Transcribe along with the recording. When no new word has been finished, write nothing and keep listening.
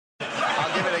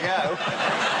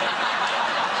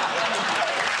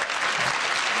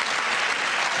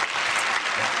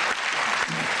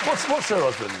What's her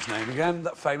husband's name again?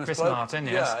 That famous Chris bloke? Martin,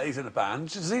 yes. Yeah, he's in a band.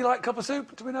 Does he like cup of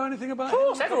soup? Do we know anything about Of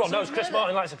course, him? everyone knows Chris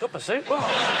Martin likes a cup of soup. Well,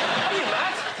 are you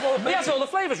mad? Well, he has all the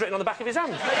flavours written on the back of his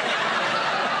hand.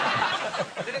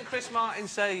 Didn't Chris Martin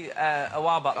say a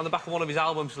while back, on the back of one of his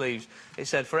album sleeves, it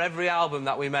said, for every album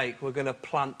that we make, we're going to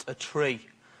plant a tree,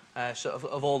 sort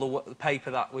of all the paper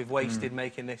that we've wasted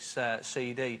making this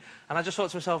CD. And I just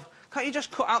thought to myself, can't you just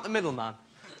cut out the middleman?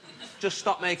 Just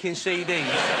stop making CDs.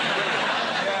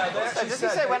 Yeah, does he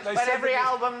say when every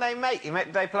album they make,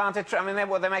 they plant a tree? I mean,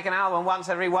 they make an album once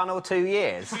every 1 or 2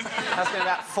 years. That's going to be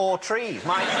about 4 trees.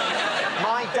 My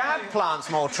dad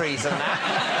plants more trees than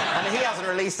that, and he hasn't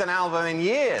released an album in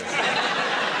years.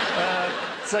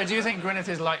 So, do you think Gwyneth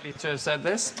is likely to have said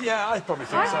this? Yeah, I probably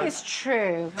think so. I think it's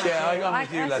true. Yeah, I'm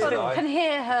with you, I sort of Leslie. can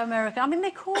hear her American. I mean,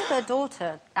 they call their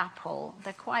daughter Apple.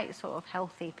 They're quite sort of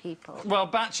healthy people. Well,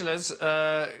 Bachelors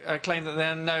claim that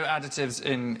there are no additives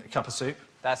in cup of soup.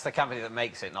 That's the company that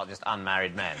makes it, not just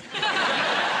unmarried men.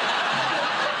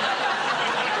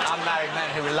 Unmarried men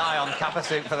who rely on cup of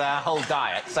soup for their whole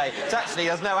diet say, it's actually,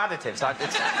 there's no additives.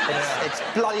 It's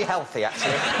bloody healthy,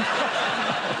 actually.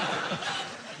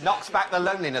 Knocks back the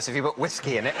loneliness if you put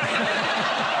whiskey in it.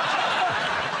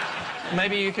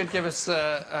 Maybe you could give us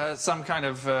some kind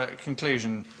of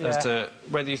conclusion as to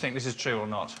whether you think this is true or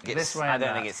not. I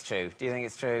don't think it's true. Do you think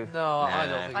it's true? No, I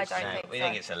don't think it's true. We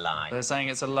think it's a lie. They're saying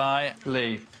it's a lie.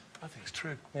 Lee? I think it's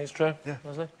true. It's true? Yeah.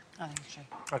 Leslie? I think it's true.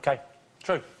 OK.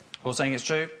 True. All saying it's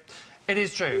true. It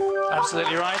is true.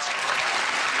 Absolutely right.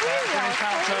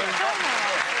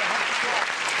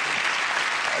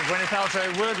 Gwyneth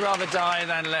Paltrow would rather die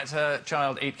than let her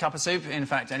child eat cup of soup. In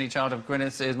fact, any child of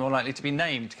Gwyneth's is more likely to be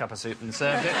named cup of soup than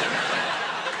served it.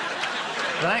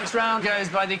 The next round goes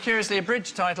by the curiously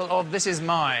abridged title of This Is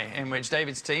My, in which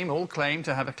David's team all claim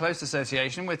to have a close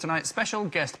association with tonight's special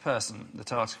guest person. The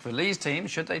task for Lee's team,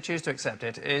 should they choose to accept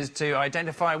it, is to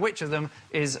identify which of them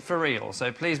is for real.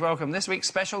 So please welcome this week's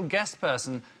special guest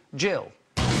person, Jill.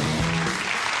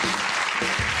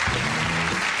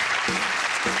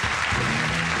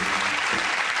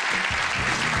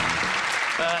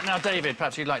 Now, David,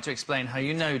 perhaps you'd like to explain how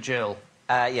you know Jill.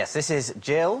 Yes, this is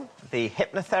Jill, the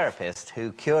hypnotherapist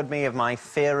who cured me of my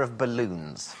fear of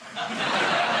balloons.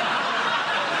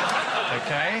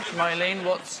 OK. Mylene,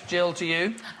 what's Jill to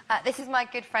you? This is my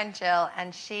good friend Jill,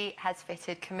 and she has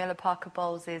fitted Camilla Parker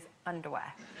Bowles'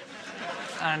 underwear.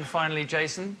 And finally,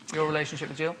 Jason, your relationship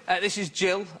with Jill? This is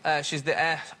Jill. She's the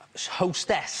air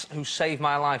hostess who saved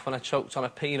my life when I choked on a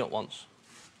peanut once.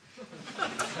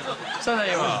 So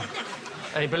there you are.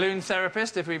 A balloon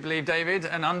therapist, if we believe David,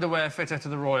 an underwear fitter to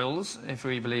the Royals, if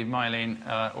we believe Mylene,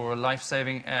 or a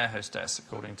life-saving air hostess,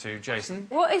 according to Jason.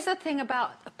 What is the thing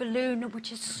about a balloon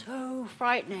which is so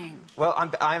frightening? Well,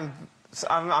 I'm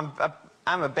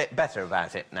a bit better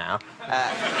about it now.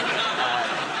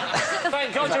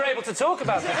 Thank God you're able to talk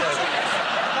about it.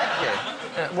 Thank you.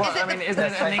 Is it the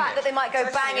fact that they might go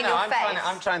bang in your face?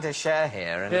 I'm trying to share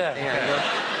here, and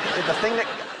the thing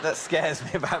that scares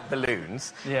me about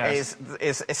balloons is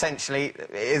essentially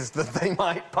that they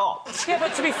might pop. Yeah,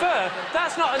 but to be fair,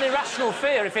 that's not an irrational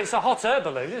fear if it's a hot air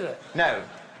balloon, is it? No.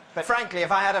 But frankly,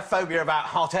 if I had a phobia about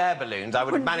hot air balloons, I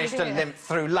would have managed to limp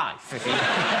through life. If you...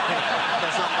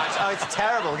 There's not much... Oh, it's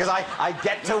terrible, because I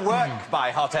get to work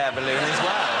by hot air balloon as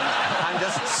well. I'm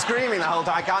just screaming the whole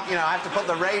time. I can't, I have to put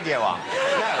the radio on.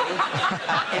 No.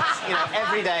 It's,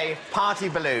 everyday party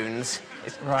balloons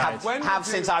have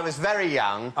since I was very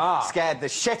young, scared the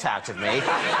shit out of me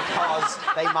because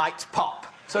they might pop.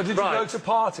 So did you go to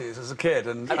parties as a kid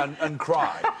and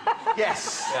cry?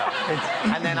 Yes.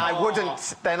 Yeah. And then I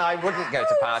wouldn't go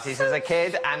to parties as a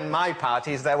kid, and my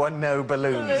parties there were no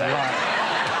balloons. Right.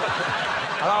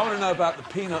 And I want to know about the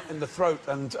peanut in the throat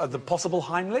and the possible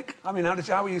Heimlich. I mean,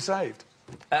 how were you saved?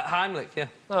 Heimlich, yeah.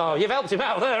 Oh, you've helped him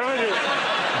out there, haven't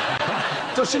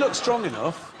you? Does she look strong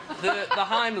enough? The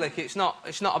Heimlich, it's not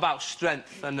about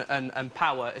strength and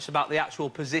power. It's about the actual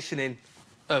positioning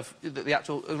of the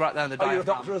actual right there in the diaphragm. Oh, you're a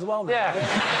doctor as well now? Yeah.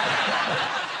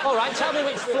 All right, tell me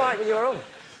which flight you were on.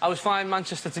 I was flying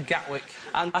Manchester to Gatwick,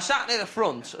 and I sat near the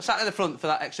front for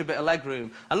that extra bit of leg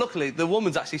room, and luckily the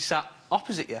woman's actually sat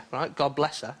opposite you, right? God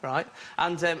bless her, right?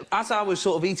 And as I was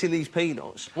sort of eating these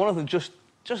peanuts, one of them just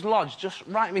lodged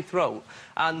right in my throat,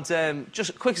 and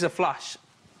just quick as a flash,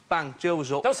 bang, Jill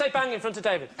was up. Don't say bang in front of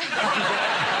David.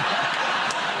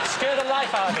 Scare the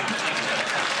life out of him.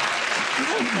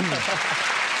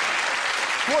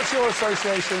 What's your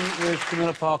association with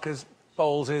Camilla Parker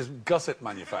Bowles' gusset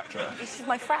manufacturer? She's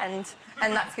my friend,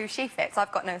 and that's who she fits.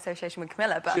 I've got no association with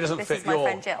Camilla, but she doesn't this fit is my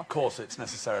friend Jill. corsets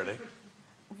necessarily.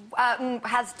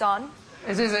 Has done.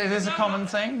 Is this a common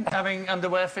thing, having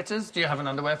underwear fitters? Do you have an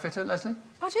underwear fitter, Leslie?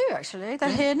 I do, actually. They're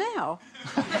here now.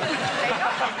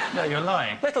 No, you're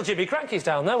lying. Little Jimmy Cranky's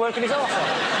down there working his arse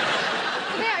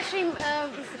off. They actually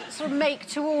sort of make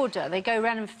to order. They go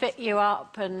around and fit you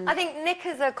up and... I think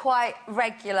knickers are quite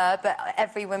regular, but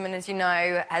every woman, as you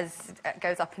know,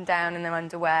 goes up and down in their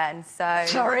underwear, and so...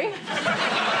 Sorry?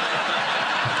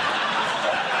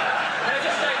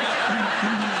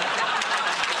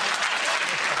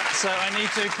 So I need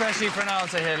to press you for an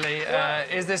answer here, Lee.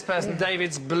 Is this person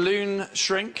David's balloon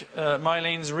shrink,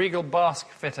 Mylene's regal basque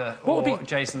fitter, or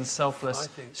Jason's selfless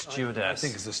stewardess? I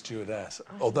think it's a stewardess.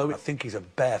 Although I think he's a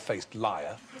barefaced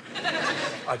liar,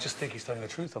 I just think he's telling the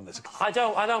truth on this. I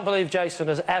don't believe Jason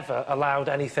has ever allowed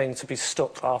anything to be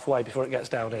stuck halfway before it gets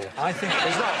down here. I think...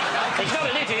 He's not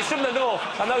an idiot, he's from the north,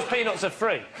 and those peanuts are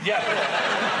free. Yeah.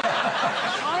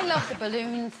 I love the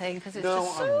balloon thing, because it's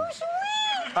just so sweet.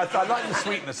 I like the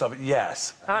sweetness of it,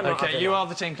 yes. OK, you are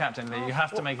the team captain, Lee. You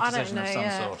have to make a decision of some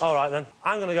sort. All right, then.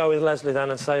 I'm going to go with Leslie, then,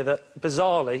 and say that,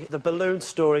 bizarrely, the balloon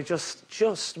story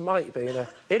just might be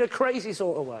in a crazy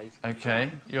sort of way.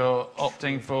 OK, you're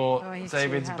opting for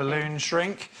David's balloon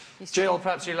shrink. Jill,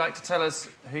 perhaps you'd like to tell us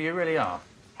who you really are?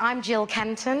 I'm Jill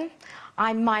Kenton.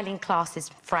 I'm Mylene Class's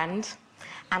friend,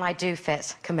 and I do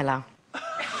fit Camilla.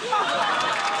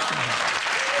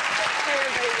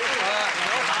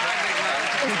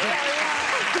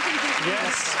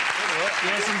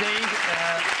 Yes, indeed.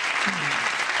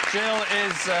 Jill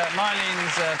is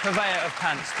Mylene's purveyor of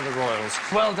pants to the Royals.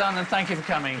 Well done, and thank you for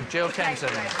coming, Jill Kenton.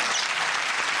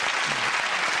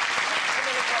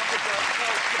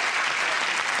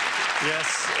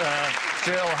 Yes,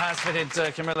 Jill has fitted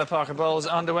Camilla Parker Bowles'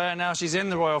 underwear. Now she's in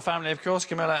the royal family, of course.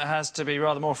 Camilla has to be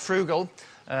rather more frugal.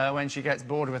 When she gets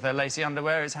bored with her lacy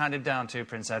underwear, it's handed down to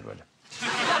Prince Edward.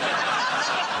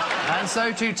 And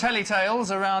so to telly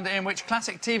tales around in which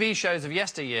classic TV shows of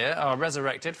yesteryear are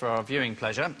resurrected for our viewing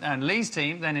pleasure. And Lee's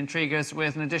team then intrigue us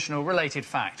with an additional related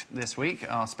fact. This week,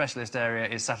 our specialist area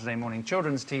is Saturday morning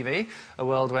children's TV, a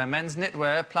world where men's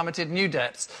knitwear plummeted new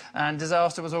depths and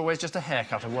disaster was always just a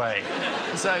haircut away.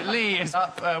 So Lee is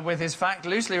up with his fact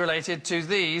loosely related to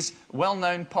these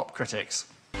well-known pop critics.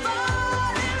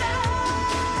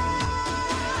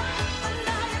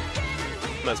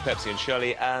 That's Pepsi and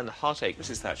Shirley and Heartache.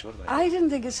 Mrs. Thatcher, what about you? I didn't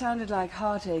think it sounded like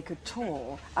Heartache at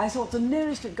all. I thought the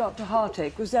nearest it got to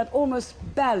Heartache was that almost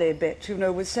ballet bit, you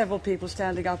know, with several people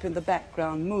standing up in the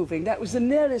background moving. That was the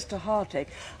nearest to Heartache.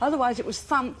 Otherwise, it was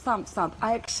thump, thump, thump.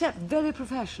 I accept very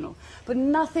professional, but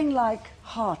nothing like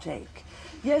Heartache.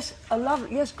 Yes,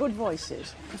 yes, good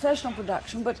voices, professional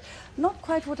production, but not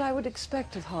quite what I would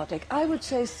expect of Heartache. I would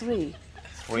say three.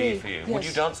 Three for you. Yes. Would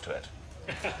you dance to it?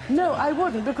 No, I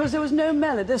wouldn't, because there was no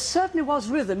melody. There certainly was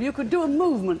rhythm. You could do a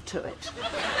movement to it.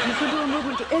 You could do a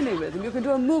movement to any rhythm. You could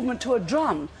do a movement to a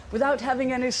drum without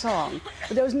having any song.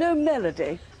 But there was no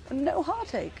melody and no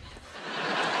Heartache.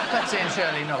 Pepsi and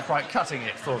Shirley not quite cutting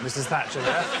it for Mrs. Thatcher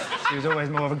there. She was always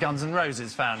more of a Guns N'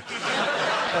 Roses fan.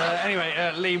 Anyway,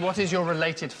 Lee, what is your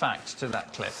related fact to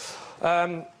that clip?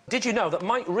 Did you know that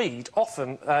Mike Reid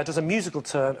often does a musical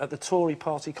turn at the Tory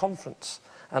party conference?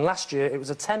 And last year, it was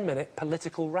a 10-minute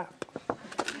political rap.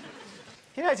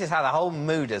 You notice how the whole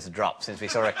mood has dropped since we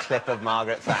saw a clip of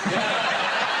Margaret Thatcher?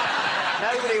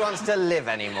 Nobody wants to live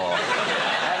anymore.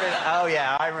 Oh,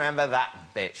 yeah, I remember that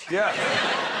bitch. Yeah.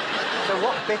 So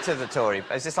what bit of the Tory...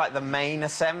 Is this like the main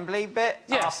assembly bit?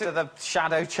 Yes. After the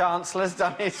Shadow Chancellor's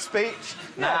done his speech?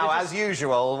 Yeah, now, as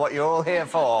usual, what you're all here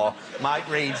for, Mike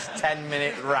Reid's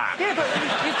 10-minute rap. Yeah,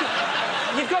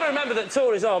 but you've got to remember that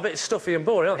Tories are a bit stuffy and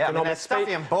boring, aren't they? Yeah, I mean, they're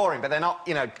stuffy and boring, but they're not,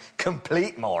 you know,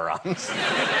 complete morons.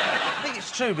 I think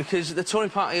it's true, because the Tory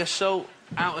party are so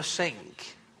out of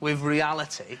sync with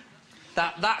reality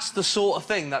that that's the sort of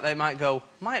thing that they might go,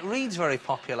 Mike Reid's very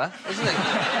popular, isn't he?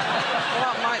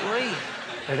 What about Mike Reid?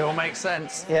 It all makes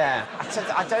sense. Yeah.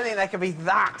 I don't think they can be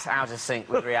that out of sync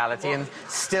with reality and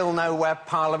still know where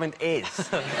Parliament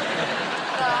is. No,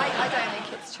 I don't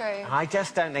think it's true. I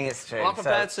just don't think it's true. Well, I'm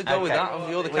prepared to go with that.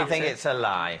 You're the captain. We think it's a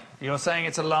lie. You're saying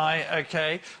it's a lie,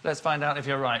 OK. Let's find out if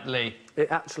you're right, Lee.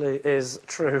 It actually is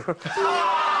true.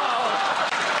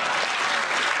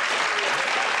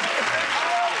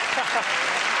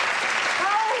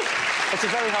 It's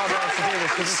a very hard way to do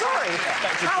this. Sorry,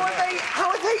 how are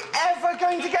they ever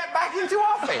going to get back into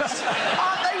office?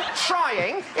 Aren't they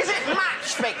trying? Is it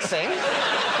match fixing?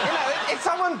 You know, is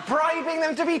someone bribing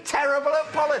them to be terrible at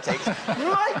politics?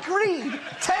 Mike Reid,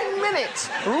 10 minutes,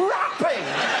 rapping.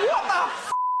 What the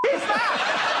f*** is that?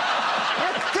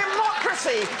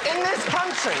 Democracy in this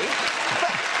country.